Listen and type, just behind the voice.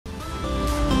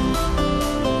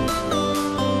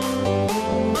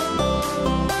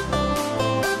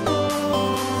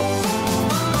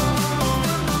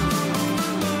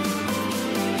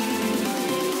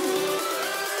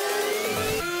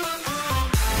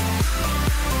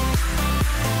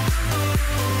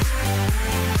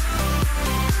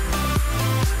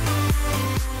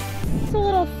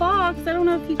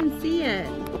if you can see it.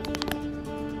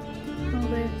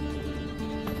 Hold it.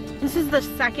 This is the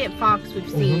second fox we've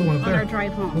seen on our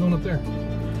drive home. There's one up there.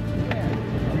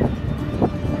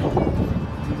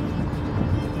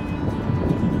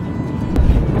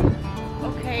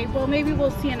 Okay, well maybe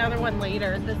we'll see another one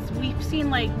later. We've seen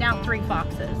like now 3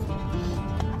 foxes.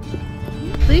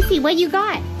 Lucy, what you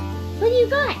got? What do you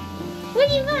got? What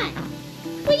do you got?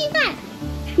 What do you got?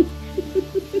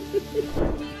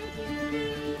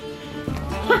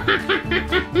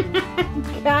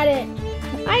 Got it.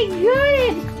 I got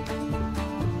it.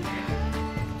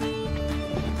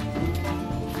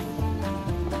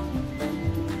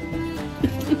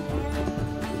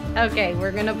 Okay,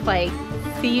 we're gonna play.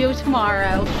 See you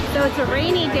tomorrow. So it's a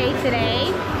rainy day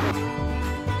today.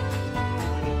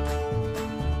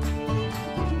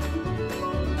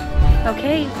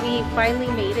 Okay, we finally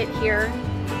made it here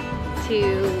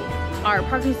to our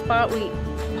parking spot.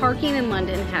 Parking in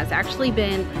London has actually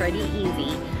been pretty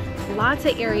easy. Lots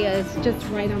of areas just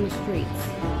right on the streets.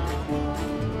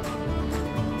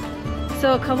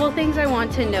 So a couple of things I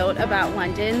want to note about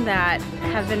London that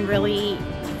have been really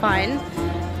fun.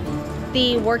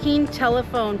 The working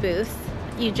telephone booth,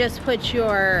 you just put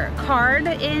your card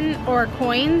in or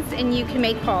coins and you can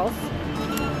make calls.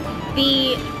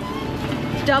 The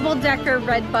double-decker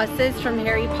red buses from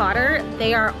Harry Potter,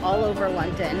 they are all over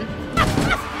London.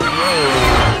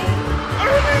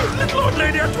 The Lord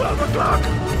Lady at 12 o'clock!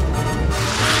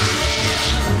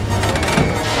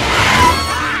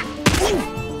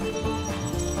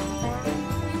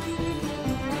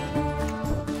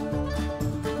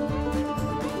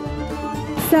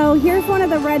 So here's one of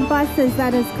the red buses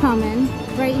that is coming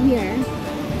right here.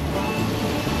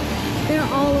 They're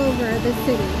all over the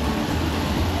city.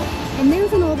 And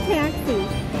there's an old taxi.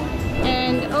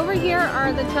 And over here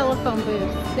are the telephone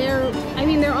booths. They're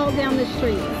all down the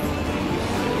street.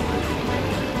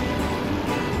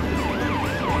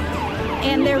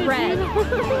 And they're red.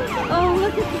 Oh,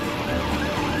 look at this.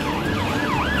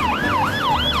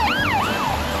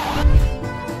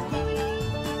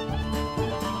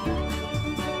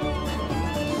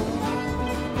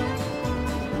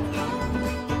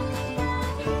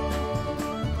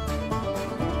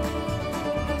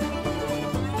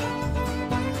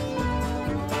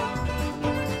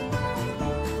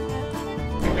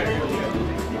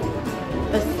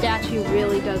 The statue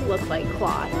really does look like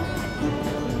cloth.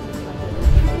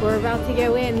 We're about to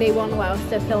go in. They won't allow us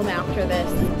to film after this.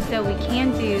 So we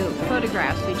can do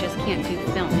photographs, we just can't do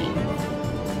filming.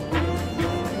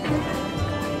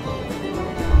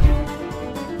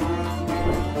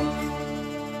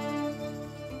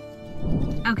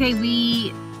 Okay,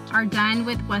 we are done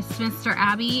with Westminster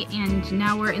Abbey and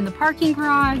now we're in the parking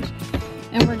garage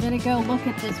and we're gonna go look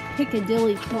at this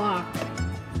Piccadilly clock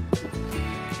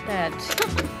that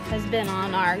has been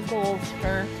on our goals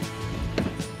for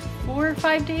 4 or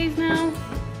 5 days now,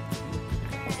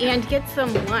 and get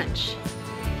some lunch.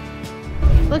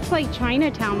 Looks like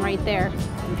Chinatown right there,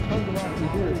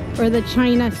 or the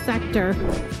China sector.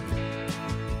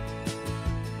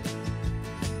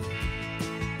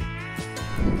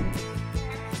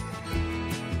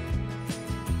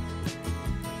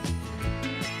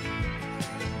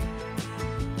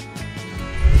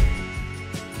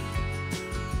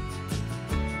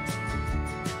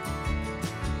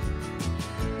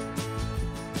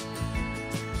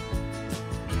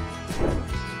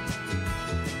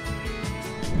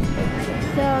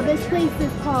 So this place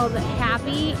is called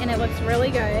Happy and it looks really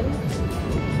good.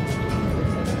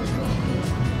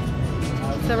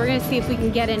 So we're gonna see if we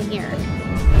can get in here.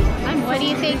 What do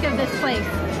you think of this place?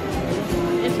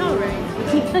 It's alright.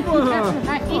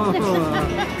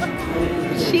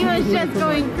 She was just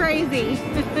going crazy.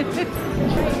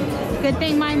 Good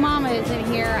thing my mama isn't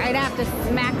here. I'd have to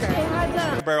smack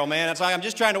her. Barrel, man. It's like I'm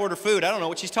just trying to order food. I don't know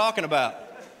what she's talking about.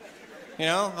 You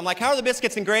know, I'm like, how are the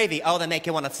biscuits and gravy? Oh, they make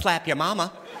you want to slap your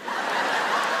mama.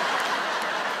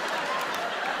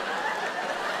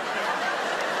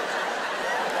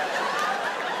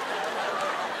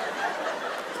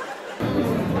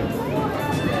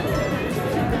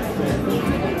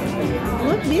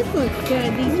 Look, this looks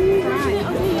good. These fries.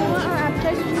 Okay, you want our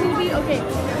appetizers to be? Okay.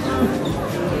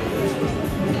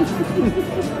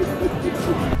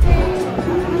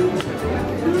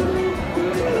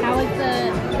 How is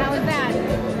that?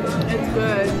 It's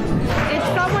good. It's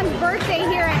someone's birthday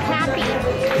here at Happy.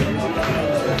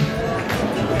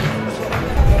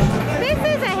 This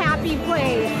is a happy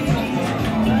place.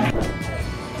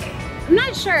 I'm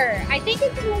not sure. I think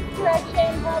it's in this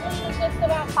direction, probably in just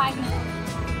about 5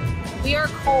 minutes. We are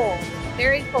cold,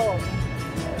 very cold.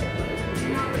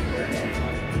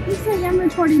 Looks like I'm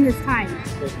recording this time.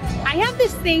 I have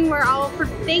this thing where I'll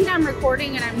think I'm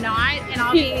recording and I'm not, and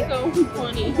I'll be so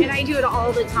funny. and I do it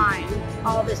all the time.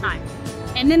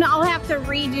 And then I'll have to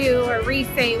redo or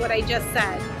re-say what I just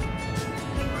said.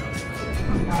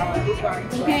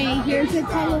 Okay, here's the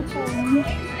telephone.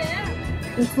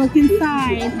 Let's look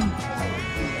inside.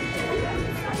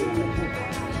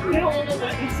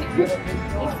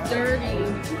 It's dirty.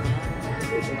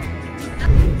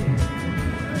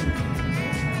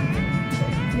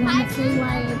 You want to see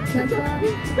why it says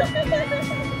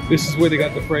that? This is where they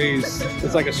got the phrase,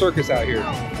 it's like a circus out here.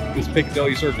 It's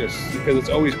Piccadilly Circus, because it's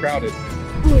always crowded.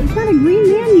 Oh, it's not a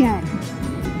green man yet.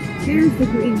 There's the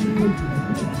green man.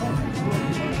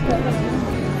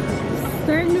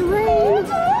 Starting to rain.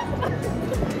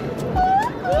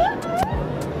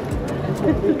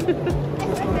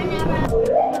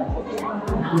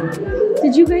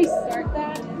 Did you guys start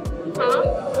that? Huh?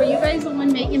 Were you guys the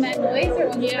one making that noise, or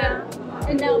was Yeah.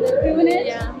 And now they're doing it?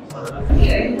 Yeah.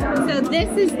 So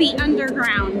this is the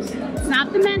Underground. It's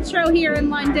not the Metro here in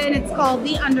London, it's called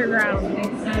the Underground.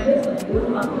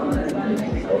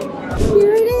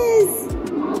 Here it is.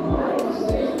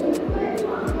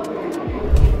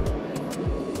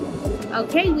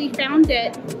 Okay, we found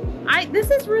it.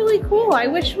 This is really cool. I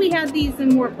wish we had these in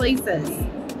more places.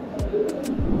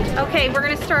 Okay, we're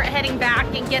gonna start heading back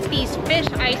and get these fish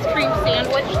ice cream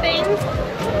sandwich things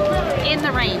in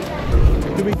the rain.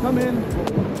 Do we come in?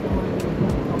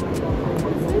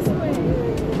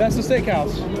 That's the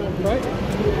steakhouse, right?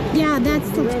 Yeah, that's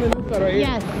the... We're on the side right here.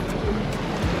 Yes.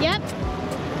 Yep.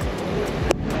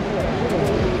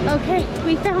 Okay,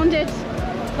 we found it.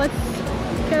 Let's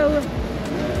go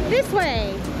this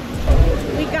way.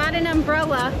 We got an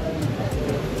umbrella.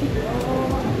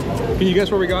 Can you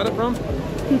guess where we got it from?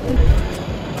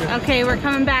 Okay, we're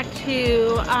coming back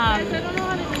to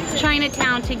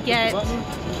Chinatown to get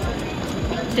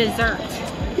dessert.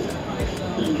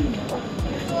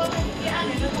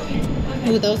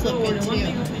 Ooh, those look good too.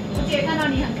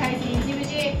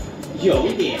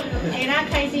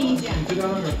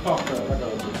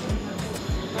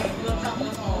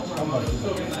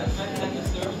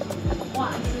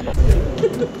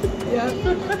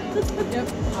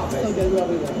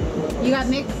 You got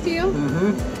mixed too?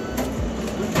 Mm-hmm.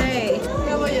 Okay.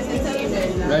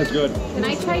 That's good. Can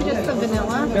I try just the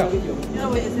vanilla? Yeah.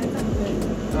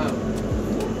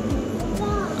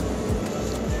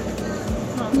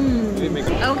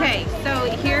 Okay, so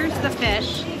here's the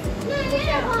fish.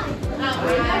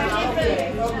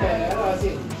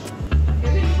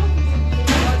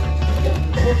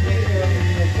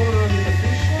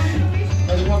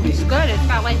 It's good. It's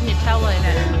got like Nutella in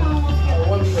it.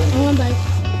 One bite.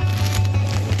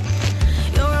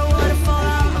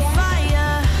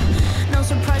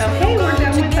 Okay, we're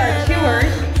done with our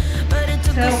tours.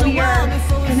 So we are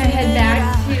gonna head back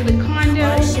to the condo.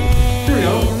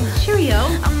 Cheerio.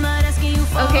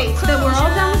 Okay, so we're all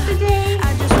done